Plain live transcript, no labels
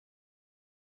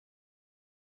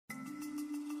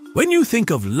When you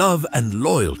think of love and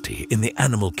loyalty in the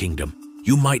animal kingdom,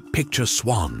 you might picture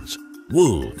swans,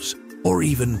 wolves, or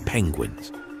even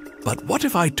penguins. But what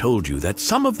if I told you that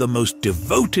some of the most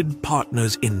devoted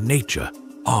partners in nature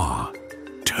are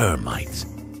termites?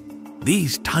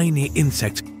 These tiny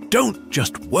insects don't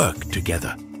just work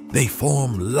together. They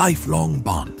form lifelong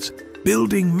bonds,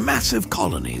 building massive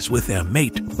colonies with their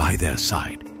mate by their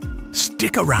side.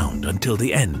 Stick around until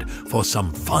the end for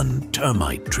some fun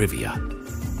termite trivia.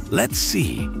 Let's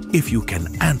see if you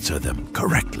can answer them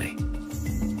correctly.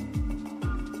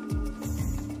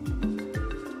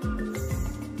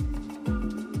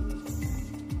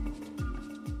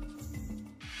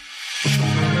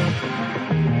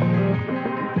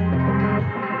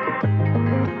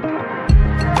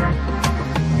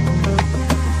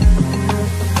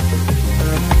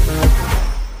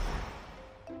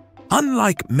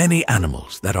 Unlike many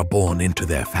animals that are born into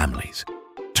their families,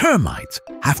 termites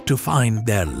have to find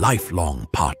their lifelong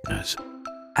partners.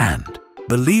 And,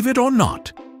 believe it or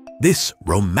not, this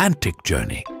romantic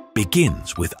journey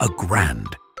begins with a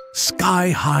grand,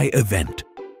 sky-high event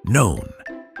known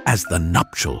as the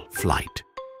nuptial flight.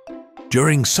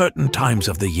 During certain times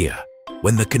of the year,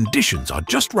 when the conditions are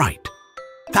just right,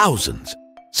 thousands,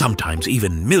 sometimes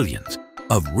even millions,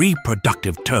 of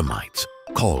reproductive termites,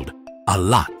 called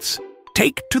alats,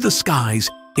 take to the skies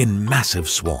in massive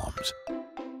swarms.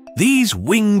 These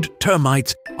winged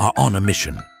termites are on a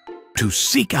mission to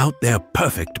seek out their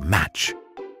perfect match.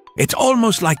 It's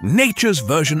almost like nature's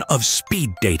version of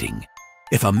speed dating.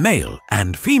 If a male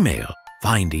and female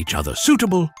find each other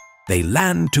suitable, they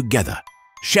land together,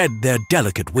 shed their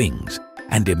delicate wings,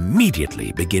 and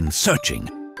immediately begin searching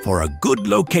for a good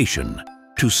location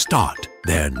to start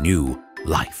their new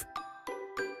life.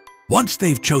 Once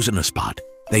they've chosen a spot,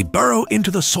 they burrow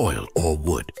into the soil or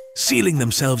wood, sealing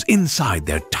themselves inside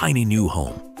their tiny new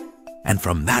home. And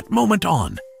from that moment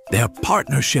on, their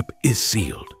partnership is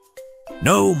sealed.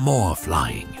 No more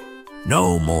flying,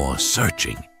 no more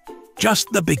searching, just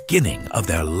the beginning of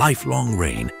their lifelong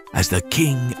reign as the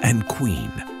king and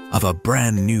queen of a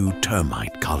brand new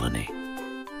termite colony.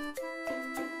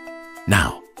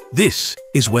 Now, this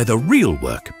is where the real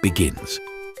work begins.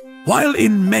 While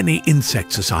in many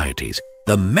insect societies,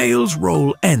 the male's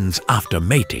role ends after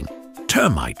mating,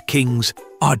 termite kings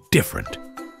are different.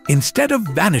 Instead of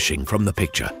vanishing from the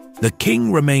picture, the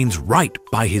king remains right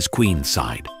by his queen's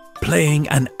side, playing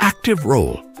an active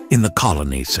role in the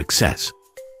colony's success.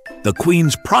 The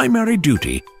queen's primary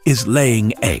duty is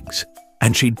laying eggs,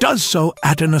 and she does so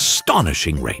at an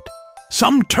astonishing rate.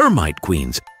 Some termite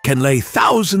queens can lay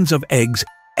thousands of eggs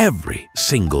every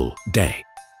single day.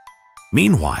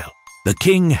 Meanwhile, the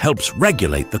king helps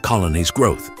regulate the colony's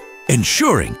growth,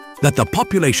 ensuring that the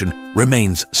population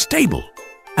remains stable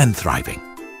and thriving.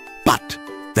 But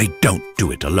they don't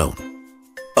do it alone.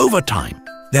 Over time,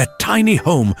 their tiny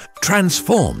home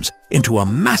transforms into a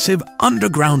massive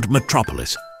underground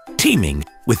metropolis, teeming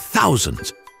with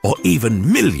thousands or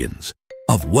even millions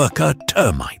of worker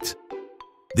termites.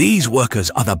 These workers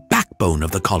are the backbone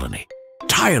of the colony,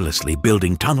 tirelessly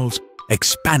building tunnels,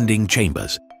 expanding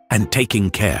chambers, and taking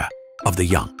care of the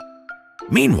young.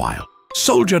 Meanwhile,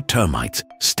 soldier termites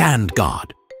stand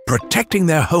guard, protecting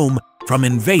their home from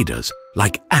invaders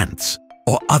like ants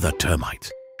or other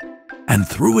termites. And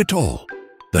through it all,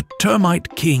 the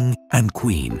termite king and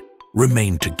queen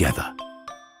remain together,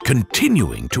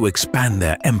 continuing to expand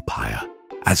their empire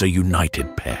as a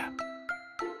united pair.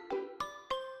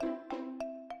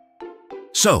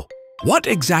 So, what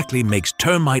exactly makes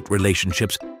termite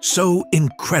relationships so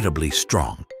incredibly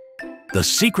strong? The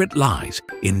secret lies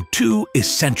in two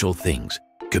essential things: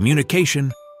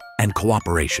 communication and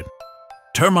cooperation.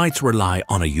 Termites rely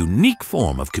on a unique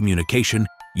form of communication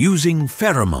using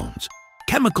pheromones,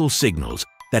 chemical signals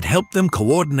that help them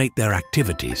coordinate their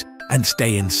activities and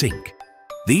stay in sync.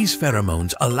 These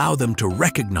pheromones allow them to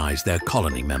recognize their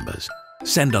colony members,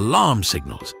 send alarm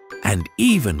signals, and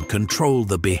even control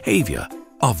the behavior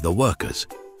of the workers.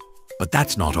 But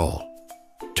that's not all.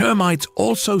 Termites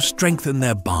also strengthen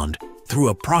their bond through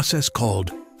a process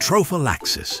called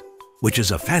trophallaxis, which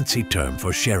is a fancy term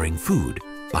for sharing food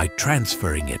by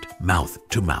transferring it mouth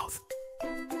to mouth.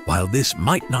 While this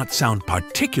might not sound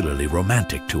particularly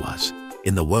romantic to us,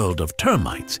 in the world of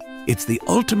termites, it's the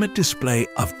ultimate display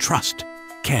of trust,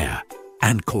 care,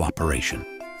 and cooperation.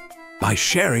 By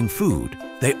sharing food,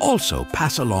 they also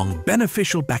pass along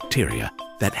beneficial bacteria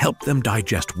that help them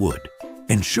digest wood,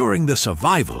 ensuring the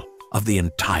survival of the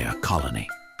entire colony.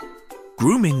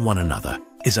 Grooming one another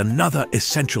is another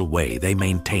essential way they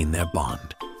maintain their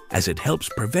bond, as it helps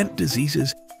prevent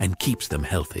diseases and keeps them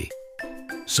healthy.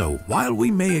 So while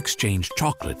we may exchange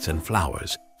chocolates and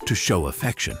flowers, to show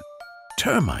affection.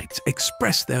 Termites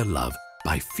express their love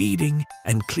by feeding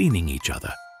and cleaning each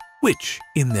other, which,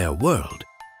 in their world,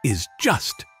 is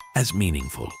just as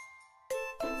meaningful.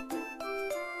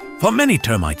 For many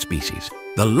termite species,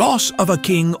 the loss of a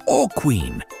king or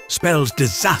queen spells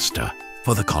disaster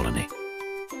for the colony.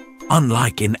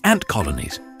 Unlike in ant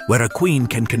colonies, where a queen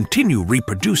can continue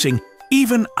reproducing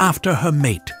even after her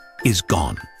mate is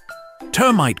gone,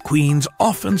 termite queens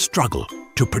often struggle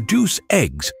to produce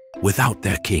eggs without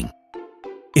their king.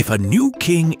 If a new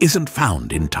king isn't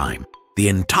found in time, the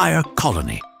entire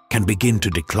colony can begin to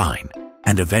decline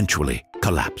and eventually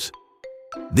collapse.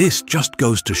 This just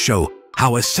goes to show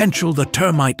how essential the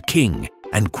termite king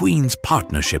and queen's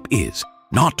partnership is,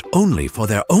 not only for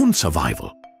their own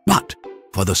survival, but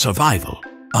for the survival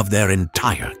of their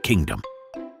entire kingdom.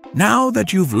 Now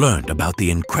that you've learned about the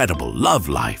incredible love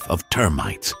life of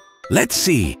termites, let's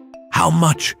see how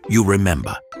much you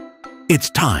remember. It's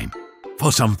time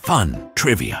for some fun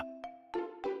trivia.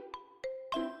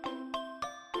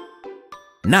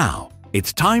 Now,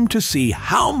 it's time to see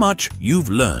how much you've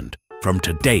learned from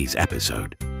today's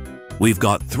episode. We've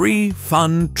got 3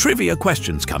 fun trivia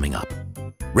questions coming up.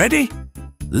 Ready?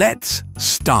 Let's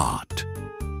start.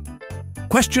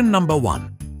 Question number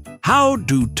 1. How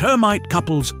do termite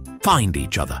couples find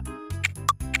each other?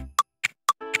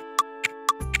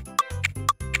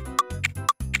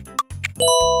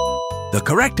 The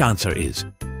correct answer is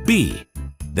B.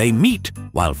 They meet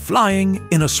while flying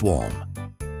in a swarm.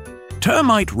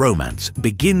 Termite romance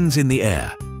begins in the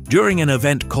air during an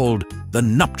event called the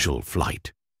nuptial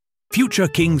flight. Future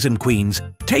kings and queens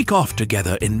take off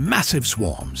together in massive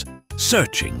swarms,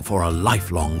 searching for a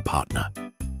lifelong partner.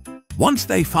 Once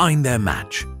they find their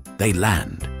match, they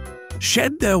land,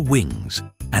 shed their wings,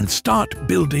 and start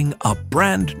building a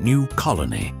brand new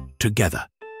colony together.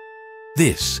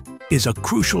 This is a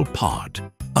crucial part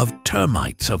of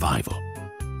termite survival.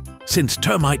 Since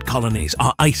termite colonies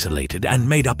are isolated and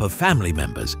made up of family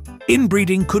members,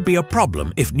 inbreeding could be a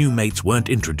problem if new mates weren't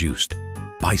introduced.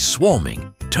 By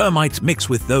swarming, termites mix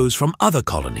with those from other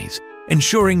colonies,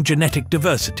 ensuring genetic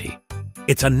diversity.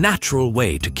 It's a natural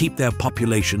way to keep their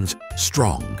populations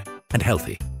strong and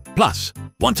healthy. Plus,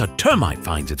 once a termite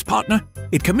finds its partner,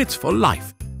 it commits for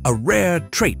life, a rare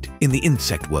trait in the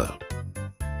insect world.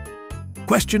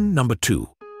 Question number 2.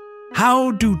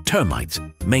 How do termites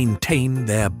maintain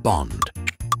their bond?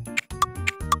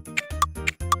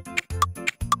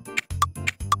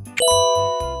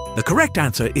 The correct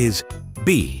answer is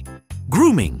B.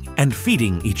 Grooming and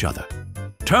feeding each other.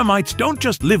 Termites don't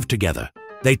just live together,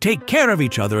 they take care of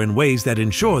each other in ways that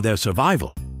ensure their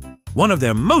survival. One of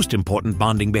their most important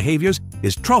bonding behaviors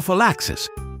is trophallaxis,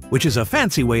 which is a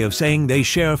fancy way of saying they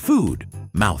share food,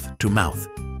 mouth to mouth.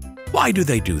 Why do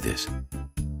they do this?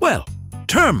 Well,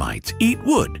 termites eat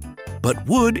wood, but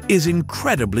wood is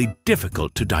incredibly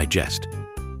difficult to digest.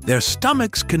 Their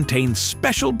stomachs contain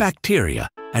special bacteria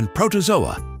and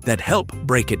protozoa that help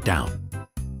break it down.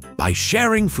 By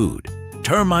sharing food,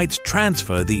 termites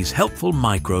transfer these helpful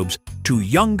microbes to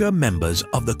younger members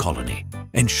of the colony,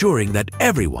 ensuring that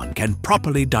everyone can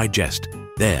properly digest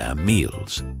their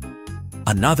meals.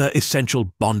 Another essential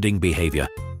bonding behavior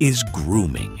is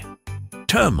grooming.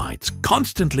 Termites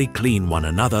constantly clean one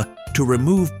another to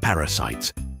remove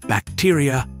parasites,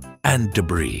 bacteria, and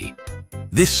debris.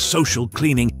 This social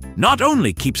cleaning not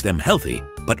only keeps them healthy,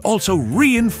 but also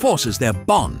reinforces their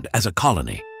bond as a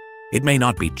colony. It may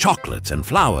not be chocolates and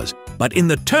flowers, but in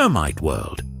the termite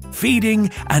world,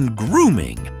 feeding and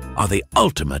grooming are the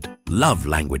ultimate love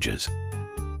languages.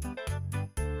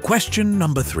 Question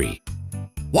number 3.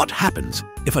 What happens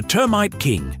if a termite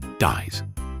king dies?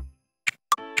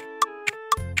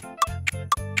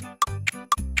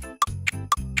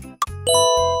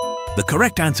 The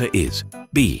correct answer is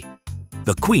B.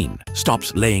 The queen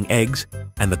stops laying eggs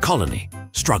and the colony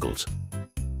struggles.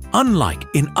 Unlike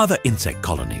in other insect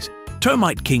colonies,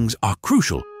 termite kings are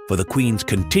crucial for the queen's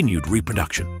continued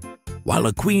reproduction. While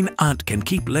a queen ant can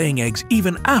keep laying eggs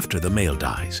even after the male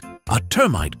dies, a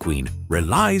termite queen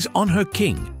relies on her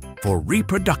king for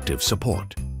reproductive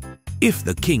support. If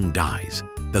the king dies,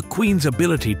 the queen's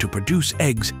ability to produce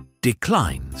eggs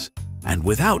declines, and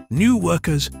without new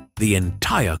workers, the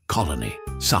entire colony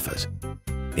suffers.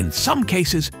 In some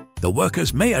cases, the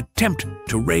workers may attempt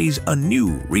to raise a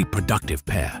new reproductive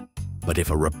pair, but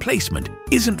if a replacement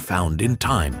isn't found in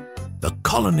time, the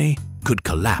colony could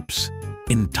collapse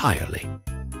entirely.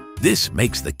 This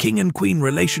makes the king and queen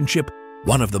relationship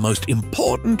one of the most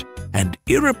important and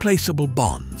irreplaceable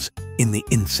bonds in the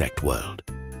insect world.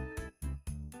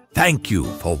 Thank you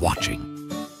for watching.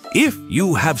 If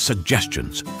you have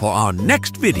suggestions for our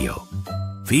next video,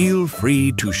 feel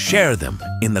free to share them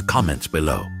in the comments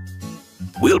below.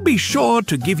 We'll be sure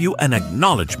to give you an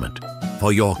acknowledgement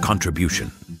for your contribution.